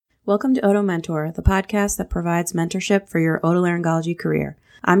Welcome to Oto Mentor, the podcast that provides mentorship for your otolaryngology career.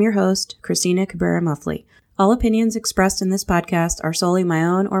 I'm your host, Christina Cabrera-Muffley. All opinions expressed in this podcast are solely my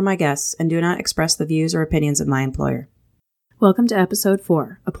own or my guests and do not express the views or opinions of my employer. Welcome to Episode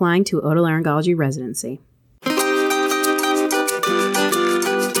 4, Applying to Otolaryngology Residency.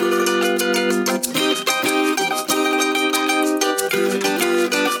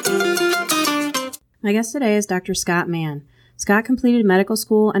 My guest today is Dr. Scott Mann. Scott completed medical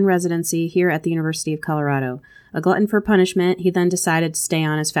school and residency here at the University of Colorado. A glutton for punishment, he then decided to stay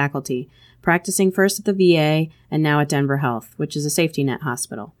on as faculty, practicing first at the VA and now at Denver Health, which is a safety net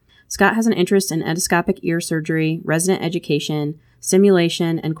hospital. Scott has an interest in endoscopic ear surgery, resident education,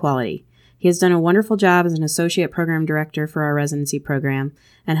 simulation, and quality. He has done a wonderful job as an associate program director for our residency program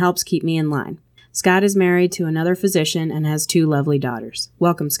and helps keep me in line. Scott is married to another physician and has 2 lovely daughters.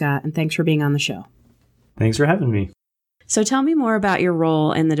 Welcome, Scott, and thanks for being on the show. Thanks for having me. So tell me more about your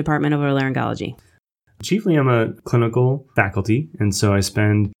role in the Department of Otolaryngology. Chiefly, I'm a clinical faculty, and so I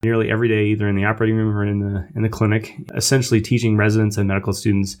spend nearly every day either in the operating room or in the clinic, essentially teaching residents and medical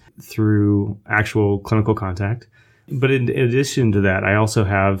students through actual clinical contact. But in addition to that, I also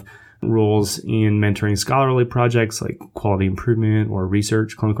have roles in mentoring scholarly projects like quality improvement or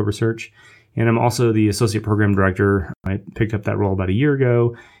research, clinical research. And I'm also the associate program director. I picked up that role about a year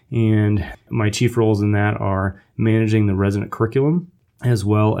ago. And my chief roles in that are managing the resident curriculum, as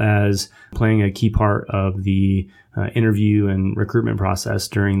well as playing a key part of the interview and recruitment process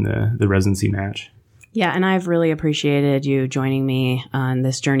during the residency match. Yeah, and I've really appreciated you joining me on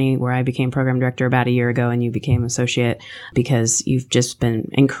this journey where I became program director about a year ago and you became associate, because you've just been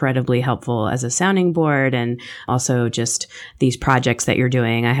incredibly helpful as a sounding board and also just these projects that you're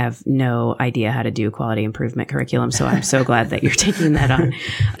doing. I have no idea how to do quality improvement curriculum, so I'm so glad that you're taking that on.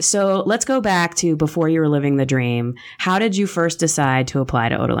 So let's go back to before you were living the dream. How did you first decide to apply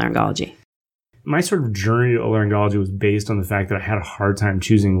to otolaryngology? My sort of journey to otolaryngology was based on the fact that I had a hard time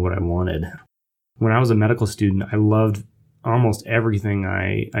choosing what I wanted. When I was a medical student, I loved almost everything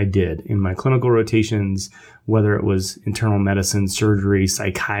I did in my clinical rotations, whether it was internal medicine, surgery,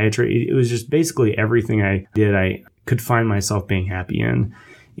 psychiatry. It was just basically everything I did, I could find myself being happy in.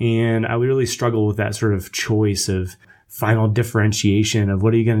 And I would really struggle with that sort of choice of final differentiation of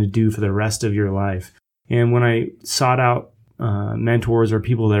what are you going to do for the rest of your life. And when I sought out mentors or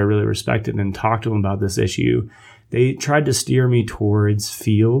people that I really respected and talked to them about this issue, they tried to steer me towards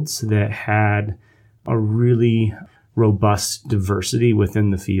fields that had a really robust diversity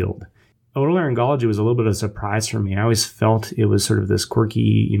within the field. Otolaryngology was a little bit of a surprise for me. I always felt it was sort of this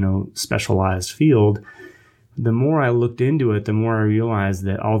quirky, specialized field. The more I looked into it, the more I realized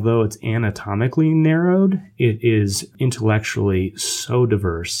that although it's anatomically narrowed, it is intellectually so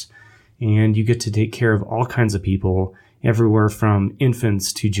diverse. And you get to take care of all kinds of people, everywhere from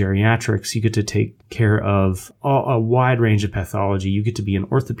infants to geriatrics. You get to take care of a wide range of pathology. You get to be an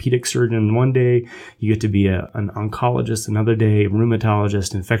orthopedic surgeon one day. You get to be an oncologist another day, a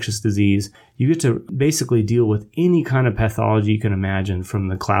rheumatologist, infectious disease. You get to basically deal with any kind of pathology you can imagine from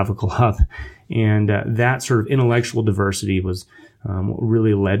the clavicle up. And that sort of intellectual diversity was what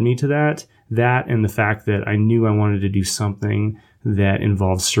really led me to that. That and the fact that I knew I wanted to do something that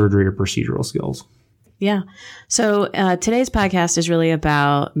involved surgery or procedural skills. Yeah. So today's podcast is really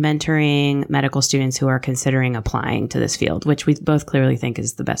about mentoring medical students who are considering applying to this field, which we both clearly think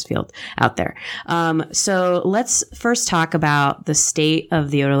is the best field out there. So let's first talk about the state of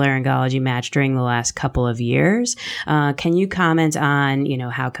the otolaryngology match during the last couple of years. Can you comment on,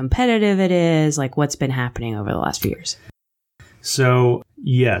 how competitive it is, like what's been happening over the last few years? So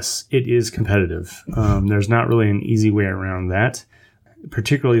yes, it is competitive. There's not really an easy way around that.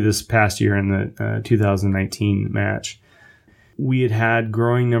 Particularly this past year in the 2019 match. We had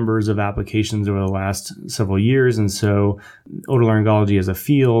growing numbers of applications over the last several years, and so otolaryngology as a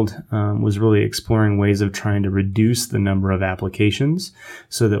field was really exploring ways of trying to reduce the number of applications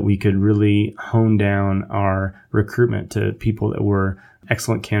so that we could really hone down our recruitment to people that were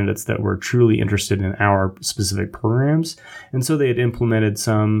excellent candidates that were truly interested in our specific programs. And so they had implemented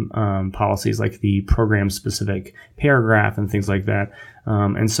some policies like the program-specific paragraph and things like that.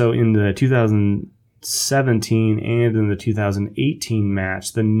 And so in the 2017 and in the 2018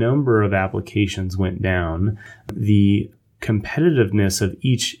 match, the number of applications went down. The competitiveness of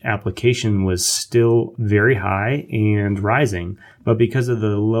each application was still very high and rising. But because of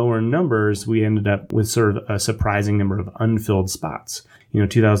the lower numbers, we ended up with sort of a surprising number of unfilled spots.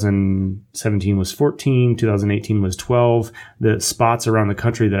 2017 was 14, 2018 was 12, the spots around the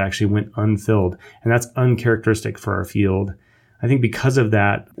country that actually went unfilled. And that's uncharacteristic for our field. I think because of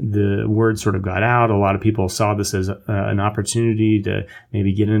that, the word sort of got out. A lot of people saw this as an opportunity to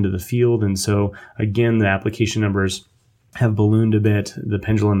maybe get into the field. And so, again, the application numbers have ballooned a bit. The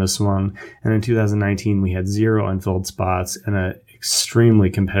pendulum has swung. And in 2019, we had 0 unfilled spots and an extremely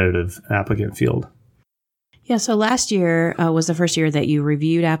competitive applicant field. Yeah, so last year was the first year that you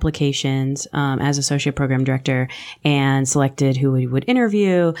reviewed applications as Associate Program Director and selected who we would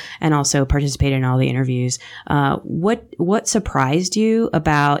interview and also participated in all the interviews. What surprised you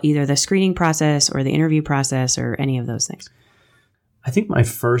about either the screening process or the interview process or any of those things? I think my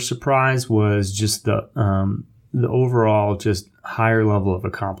first surprise was just the overall just higher level of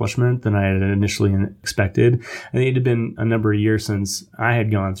accomplishment than I had initially expected. I think it had been a number of years since I had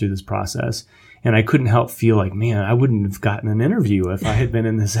gone through this process. And I couldn't help feel like, man, I wouldn't have gotten an interview if I had been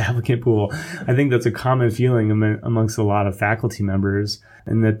in this applicant pool. I think that's a common feeling amongst a lot of faculty members,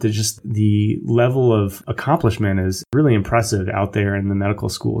 and that the level of accomplishment is really impressive out there in the medical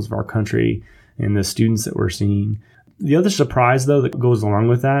schools of our country and the students that we're seeing. The other surprise, though, that goes along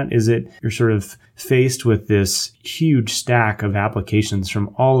with that is that you're sort of faced with this huge stack of applications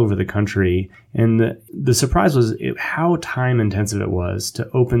from all over the country. And the surprise was how time intensive it was to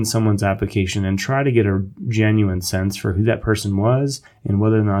open someone's application and try to get a genuine sense for who that person was and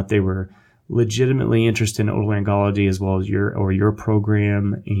whether or not they were legitimately interested in otolaryngology as well as your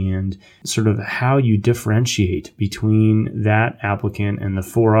program, and sort of how you differentiate between that applicant and the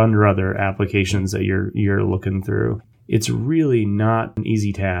 400 other applications that you're looking through. It's really not an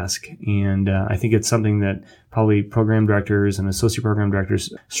easy task, and I think it's something that probably program directors and associate program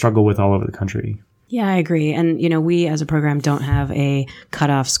directors struggle with all over the country. Yeah, I agree. And, we as a program don't have a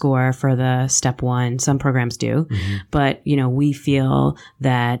cutoff score for the step 1. Some programs do. Mm-hmm. But, we feel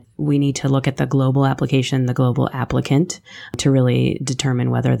that we need to look at the global application, the global applicant, to really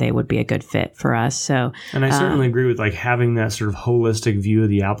determine whether they would be a good fit for us. So, and I certainly agree with having that sort of holistic view of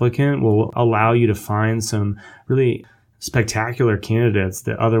the applicant will allow you to find some really spectacular candidates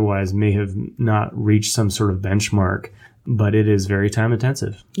that otherwise may have not reached some sort of benchmark. But it is very time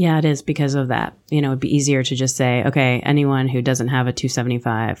intensive. Yeah, it is because of that. It'd be easier to just say, okay, anyone who doesn't have a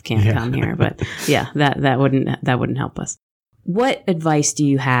 275 can't come here. But yeah, that wouldn't help us. What advice do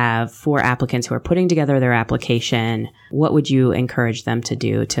you have for applicants who are putting together their application? What would you encourage them to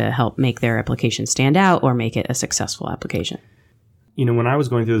do to help make their application stand out or make it a successful application? When I was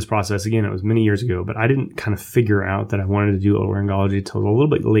going through this process, again, it was many years ago, but I didn't kind of figure out that I wanted to do otolaryngology until a little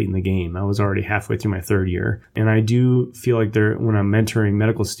bit late in the game. I was already halfway through my 3rd year. And I do feel like when I'm mentoring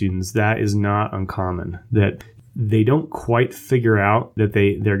medical students, that is not uncommon, that they don't quite figure out that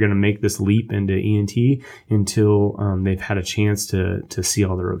they're going to make this leap into ENT until they've had a chance to see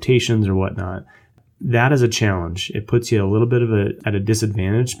all the rotations or whatnot. That is a challenge. It puts you a little bit at a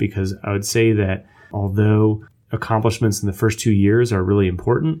disadvantage, because I would say that although accomplishments in the first 2 years are really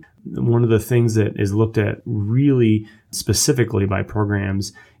important, one of the things that is looked at really specifically by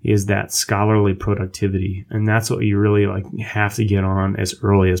programs is that scholarly productivity. And that's what you really have to get on as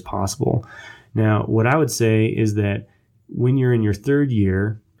early as possible. Now, what I would say is that when you're in your 3rd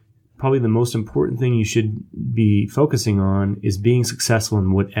year, probably the most important thing you should be focusing on is being successful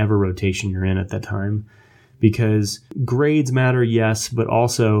in whatever rotation you're in at that time. Because grades matter, yes, but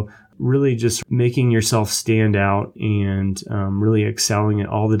also really just making yourself stand out and really excelling at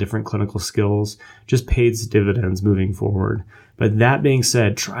all the different clinical skills just pays dividends moving forward. But that being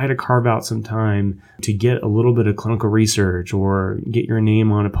said, try to carve out some time to get a little bit of clinical research or get your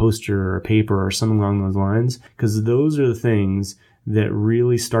name on a poster or a paper or something along those lines, because those are the things that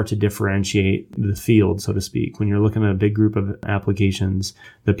really start to differentiate the field, so to speak. When you're looking at a big group of applications,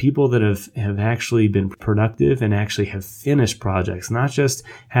 the people that have actually been productive and actually have finished projects, not just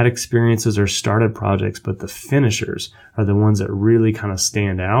had experiences or started projects, but the finishers are the ones that really kind of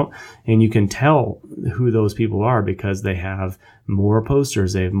stand out. And you can tell who those people are because they have more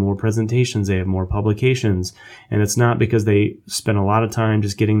posters, they have more presentations, they have more publications. And it's not because they spend a lot of time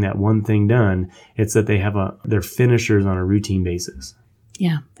just getting that one thing done. It's that they have they're finishers on a routine basis.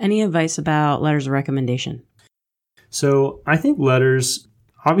 Yeah. Any advice about letters of recommendation? So I think letters,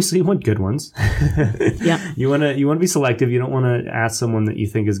 obviously you want good ones. Yeah. You want to be selective. You don't want to ask someone that you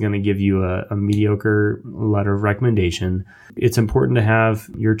think is going to give you a mediocre letter of recommendation. It's important to have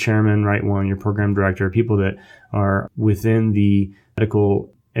your chairman write one, your program director, people that are within the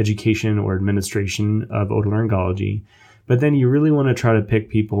medical education or administration of otolaryngology. But then you really want to try to pick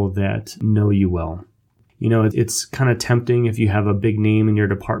people that know you well. It's kind of tempting if you have a big name in your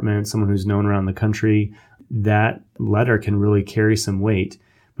department, someone who's known around the country, that letter can really carry some weight.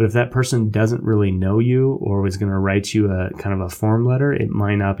 But if that person doesn't really know you or is going to write you a kind of a form letter, it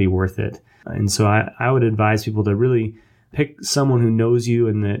might not be worth it. And so I would advise people to really pick someone who knows you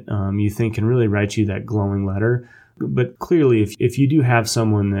and that you think can really write you that glowing letter. But clearly, if you do have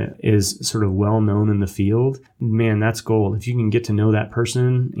someone that is sort of well known in the field, man, that's gold. If you can get to know that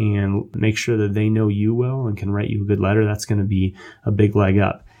person and make sure that they know you well and can write you a good letter, that's going to be a big leg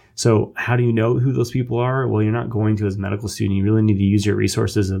up. So how do you know who those people are? Well, you're not going to as a medical student. You really need to use your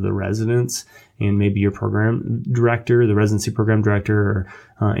resources of the residents and maybe your program director, the residency program director,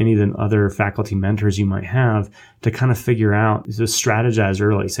 or any of the other faculty mentors you might have to kind of figure out, to strategize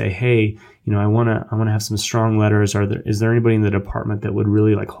early. Say, hey, I want to have some strong letters. Is there anybody in the department that would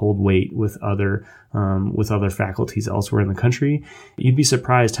really like hold weight with other faculties elsewhere in the country? You'd be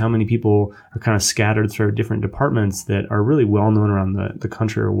surprised how many people are kind of scattered through different departments that are really well known around the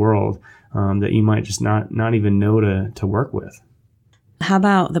country or world that you might just not even know to work with. How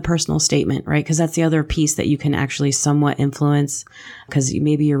about the personal statement, right? Because that's the other piece that you can actually somewhat influence, because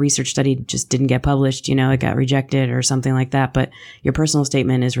maybe your research study just didn't get published, it got rejected or something like that. But your personal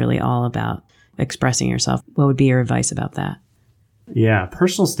statement is really all about expressing yourself. What would be your advice about that? Yeah,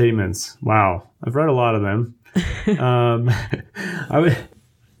 personal statements. Wow. I've read a lot of them.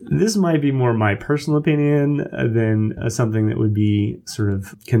 This might be more my personal opinion than something that would be sort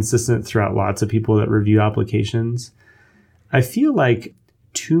of consistent throughout lots of people that review applications. I feel like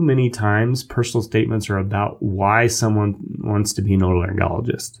too many times personal statements are about why someone wants to be an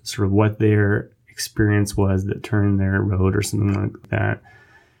otolaryngologist, sort of what their experience was that turned their road or something like that.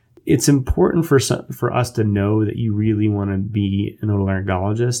 It's important for us to know that you really want to be an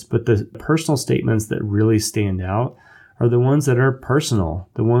otolaryngologist, but the personal statements that really stand out are the ones that are personal,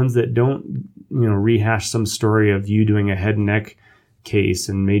 the ones that don't, rehash some story of you doing a head and neck case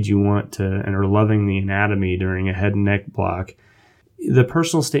and made you want to and are loving the anatomy during a head and neck block. The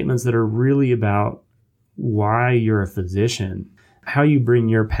personal statements that are really about why you're a physician, how you bring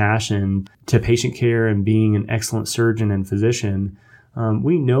your passion to patient care and being an excellent surgeon and physician.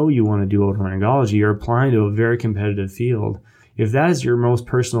 We know you want to do otolaryngology. You're applying to a very competitive field. If that is your most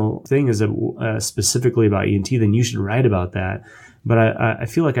personal thing, is specifically about ENT, then you should write about that. But I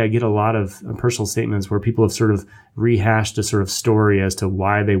feel like I get a lot of personal statements where people have sort of rehashed a sort of story as to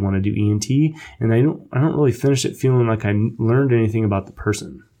why they want to do ENT, and I don't really finish it feeling like I learned anything about the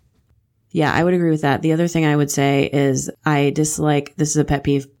person. Yeah, I would agree with that. The other thing I would say is I dislike, this is a pet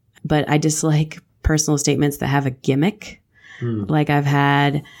peeve, but I dislike personal statements that have a gimmick. Like I've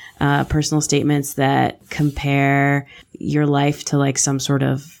had personal statements that compare your life to like some sort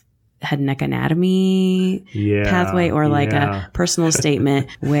of head and neck anatomy pathway, or like a personal statement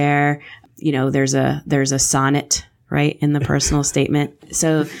where, there's a sonnet, right, in the personal statement.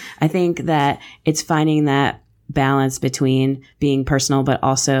 So I think that it's finding that balance between being personal, but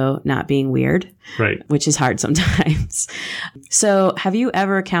also not being weird, right, which is hard sometimes. So have you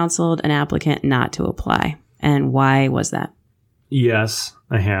ever counseled an applicant not to apply? And why was that? Yes,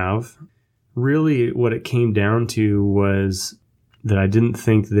 I have. Really, what it came down to was that I didn't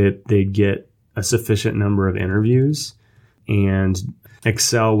think that they'd get a sufficient number of interviews and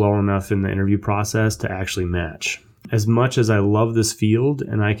excel well enough in the interview process to actually match. As much as I love this field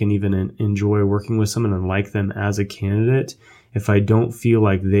and I can even enjoy working with someone and like them as a candidate, if I don't feel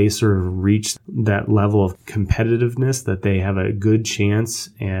like they sort of reach that level of competitiveness that they have a good chance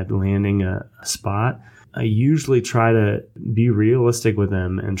at landing a spot, I usually try to be realistic with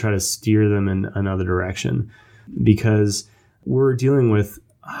them and try to steer them in another direction, because we're dealing with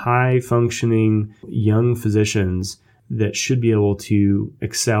high-functioning young physicians that should be able to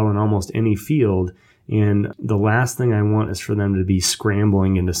excel in almost any field. And the last thing I want is for them to be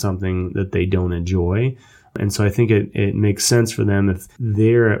scrambling into something that they don't enjoy. And so I think it makes sense for them, if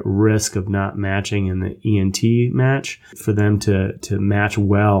they're at risk of not matching in the ENT match, for them to match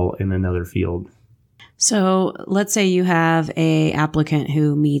well in another field. So let's say you have a applicant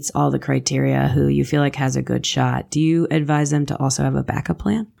who meets all the criteria, who you feel like has a good shot. Do you advise them to also have a backup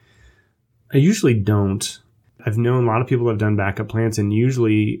plan? I usually don't. I've known a lot of people that have done backup plans, and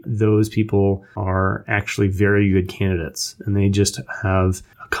usually those people are actually very good candidates, and they just have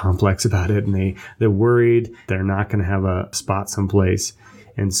a complex about it, and they're worried they're not going to have a spot someplace.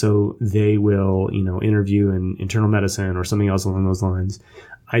 And so they will, interview in internal medicine or something else along those lines.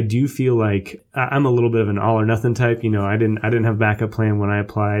 I do feel like I'm a little bit of an all or nothing type. I didn't have a backup plan when I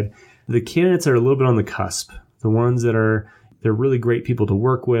applied. The candidates are a little bit on the cusp. The ones that they're really great people to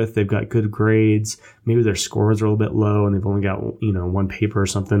work with. They've got good grades. Maybe their scores are a little bit low and they've only got, one paper or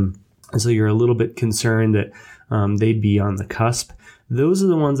something. And so you're a little bit concerned that they'd be on the cusp. Those are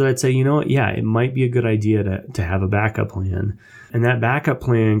the ones that I'd say, it might be a good idea to have a backup plan. And that backup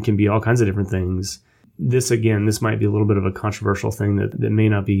plan can be all kinds of different things. this might be a little bit of a controversial thing that may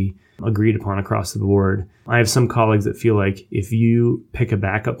not be agreed upon across the board. I have some colleagues that feel like if you pick a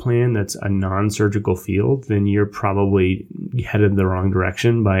backup plan that's a non-surgical field, then you're probably headed the wrong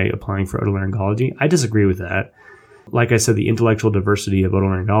direction by applying for otolaryngology. I disagree with that. Like I said, the intellectual diversity of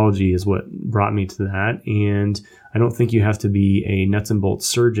otolaryngology is what brought me to that. And I don't think you have to be a nuts and bolts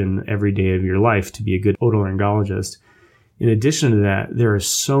surgeon every day of your life to be a good otolaryngologist. In addition to that, there are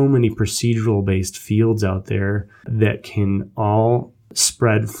so many procedural-based fields out there that can all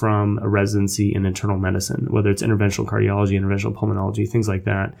spread from a residency in internal medicine, whether it's interventional cardiology, interventional pulmonology, things like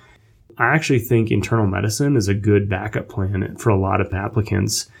that. I actually think internal medicine is a good backup plan for a lot of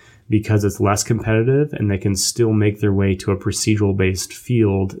applicants because it's less competitive and they can still make their way to a procedural-based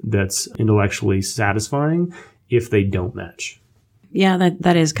field that's intellectually satisfying if they don't match. Yeah,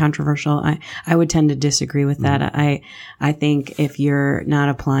 that is controversial. I would tend to disagree with that. I think if you're not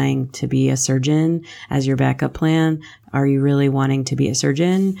applying to be a surgeon as your backup plan, are you really wanting to be a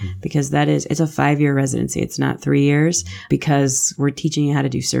surgeon? Because it's a 5-year residency. It's not 3 years because we're teaching you how to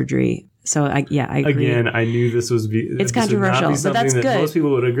do surgery. So I agree. Again, I knew it's controversial, but that's good. Most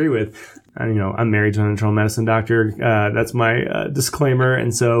people would agree with. I'm married to an internal medicine doctor. That's my disclaimer.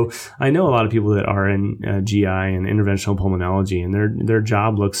 And so I know a lot of people that are in GI and interventional pulmonology, and their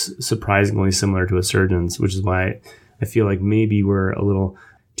job looks surprisingly similar to a surgeon's, which is why I feel like maybe we're a little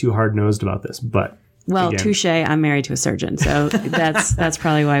too hard-nosed about this. But well, touche, I'm married to a surgeon, so that's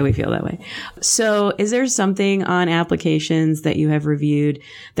probably why we feel that way. So is there something on applications that you have reviewed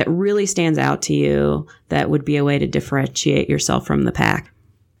that really stands out to you that would be a way to differentiate yourself from the pack?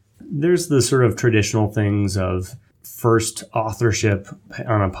 There's the sort of traditional things of first authorship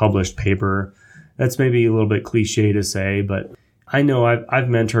on a published paper. That's maybe a little bit cliche to say, but I know I've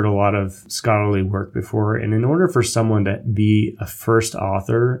mentored a lot of scholarly work before, and in order for someone to be a first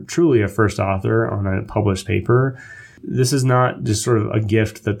author, truly a first author on a published paper, this is not just sort of a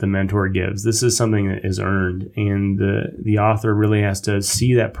gift that the mentor gives. This is something that is earned, and the author really has to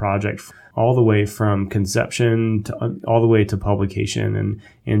see that project all the way from conception to all the way to publication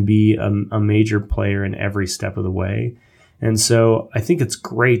and be a major player in every step of the way. And so I think it's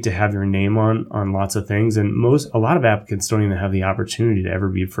great to have your name on lots of things. And a lot of applicants don't even have the opportunity to ever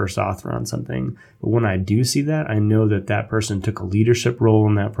be first author on something. But when I do see that, I know that person took a leadership role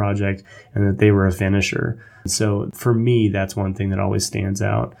in that project and that they were a finisher. So for me, that's one thing that always stands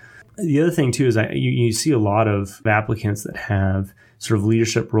out. The other thing too is you see a lot of applicants that have sort of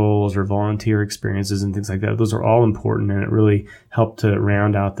leadership roles or volunteer experiences and things like that. Those are all important, and it really helped to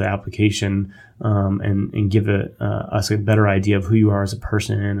round out the application and give us a better idea of who you are as a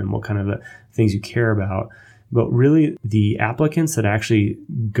person and what kind of things you care about. But really, the applicants that actually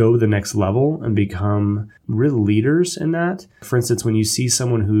go the next level and become real leaders in that. For instance, when you see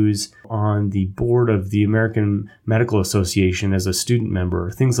someone who's on the board of the American Medical Association as a student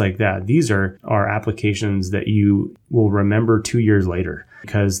member, things like that, these are applications that you will remember 2 years later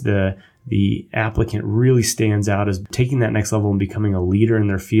because the applicant really stands out as taking that next level and becoming a leader in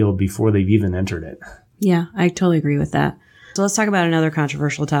their field before they've even entered it. Yeah, I totally agree with that. So let's talk about another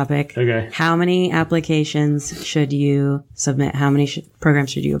controversial topic. Okay. How many applications should you submit? How many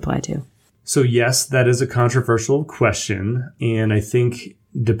programs should you apply to? So yes, that is a controversial question. And I think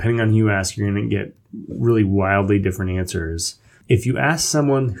depending on who you ask, you're going to get really wildly different answers. If you ask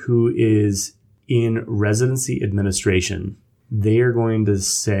someone who is in residency administration, they are going to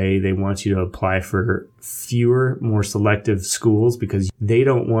say they want you to apply for fewer, more selective schools because they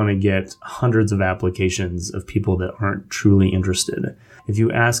don't want to get hundreds of applications of people that aren't truly interested. If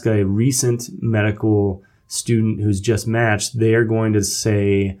you ask a recent medical student who's just matched, they are going to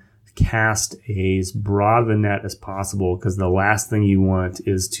say cast as broad of a net as possible because the last thing you want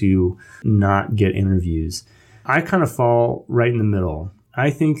is to not get interviews. I kind of fall right in the middle. I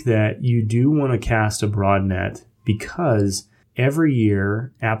think that you do want to cast a broad net because every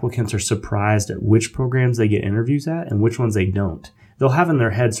year, applicants are surprised at which programs they get interviews at and which ones they don't. They'll have in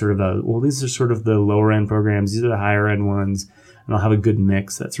their head sort of these are sort of the lower end programs, these are the higher end ones, and I'll have a good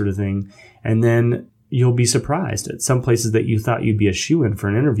mix, that sort of thing. And then you'll be surprised at some places that you thought you'd be a shoo-in for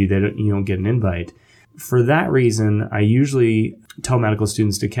an interview, you don't get an invite. For that reason, I usually tell medical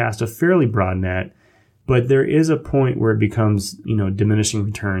students to cast a fairly broad net, but there is a point where it becomes, diminishing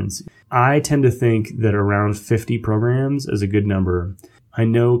returns. I tend to think that around 50 programs is a good number. I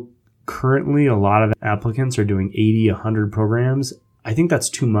know currently a lot of applicants are doing 80, 100 programs. I think that's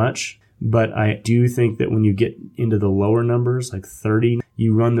too much, but I do think that when you get into the lower numbers, like 30,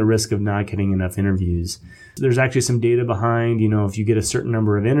 you run the risk of not getting enough interviews. There's actually some data behind, if you get a certain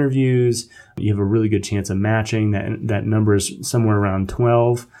number of interviews, you have a really good chance of matching. That number is somewhere around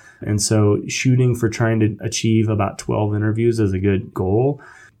 12. And so shooting for trying to achieve about 12 interviews is a good goal.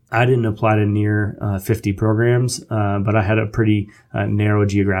 I didn't apply to near 50 programs, but I had a pretty narrow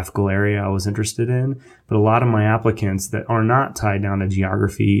geographical area I was interested in. But a lot of my applicants that are not tied down to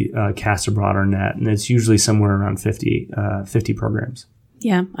geography cast a broader net, and it's usually somewhere around 50 programs.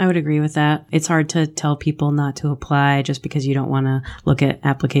 Yeah, I would agree with that. It's hard to tell people not to apply just because you don't want to look at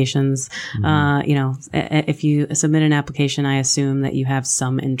applications. If you submit an application, I assume that you have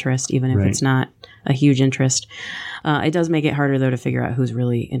some interest, even if it's not a huge interest. It does make it harder, though, to figure out who's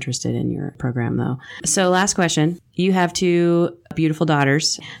really interested in your program, though. So last question. You have 2 beautiful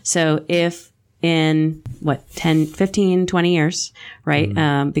daughters. So if in 10, 15, 20 years,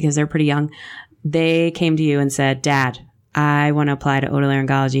 right? Because they're pretty young, they came to you and said, Dad, I want to apply to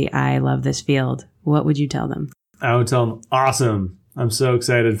otolaryngology. I love this field. What would you tell them? I would tell them, awesome. I'm so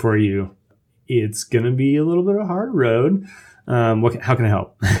excited for you. It's going to be a little bit of a hard road. How can I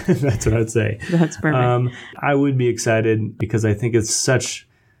help? That's what I'd say. That's perfect. I would be excited because I think it's such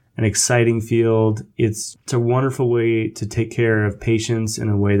an exciting field. It's a wonderful way to take care of patients in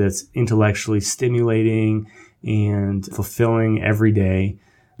a way that's intellectually stimulating and fulfilling every day.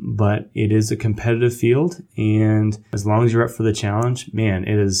 But it is a competitive field, and as long as you're up for the challenge, man,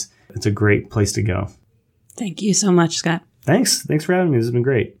 it's a great place to go. Thank you so much, Scott. Thanks for having me. This has been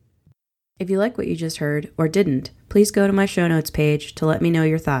great. If you like what you just heard, or didn't, please go to my show notes page to let me know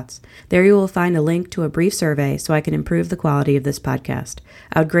your thoughts. There you will find a link to a brief survey so I can improve the quality of this podcast.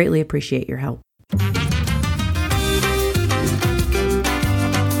 I would greatly appreciate your help.